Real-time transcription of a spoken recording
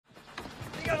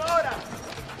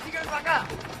You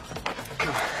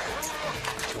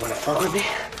wanna fuck with me?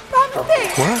 Promise me.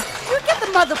 What? You get the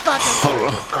motherfuckers. Hold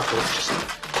on.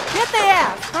 Get their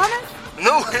ass, promise?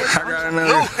 No hit. I got another.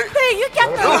 No hit. P, you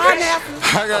get the hot asses.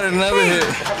 I got another hit.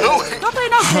 No hit. Don't play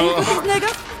no games with these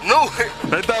niggas. No hit.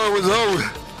 They thought it was over.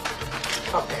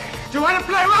 Okay. Do you wanna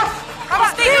play rough? Come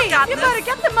on, Steve, you better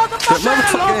get the That motherfuckers.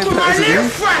 motherfucker ain't passing me.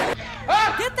 Friend.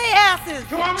 Huh? Get their asses.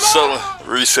 You want more? Solo.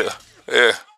 Reset. Yeah.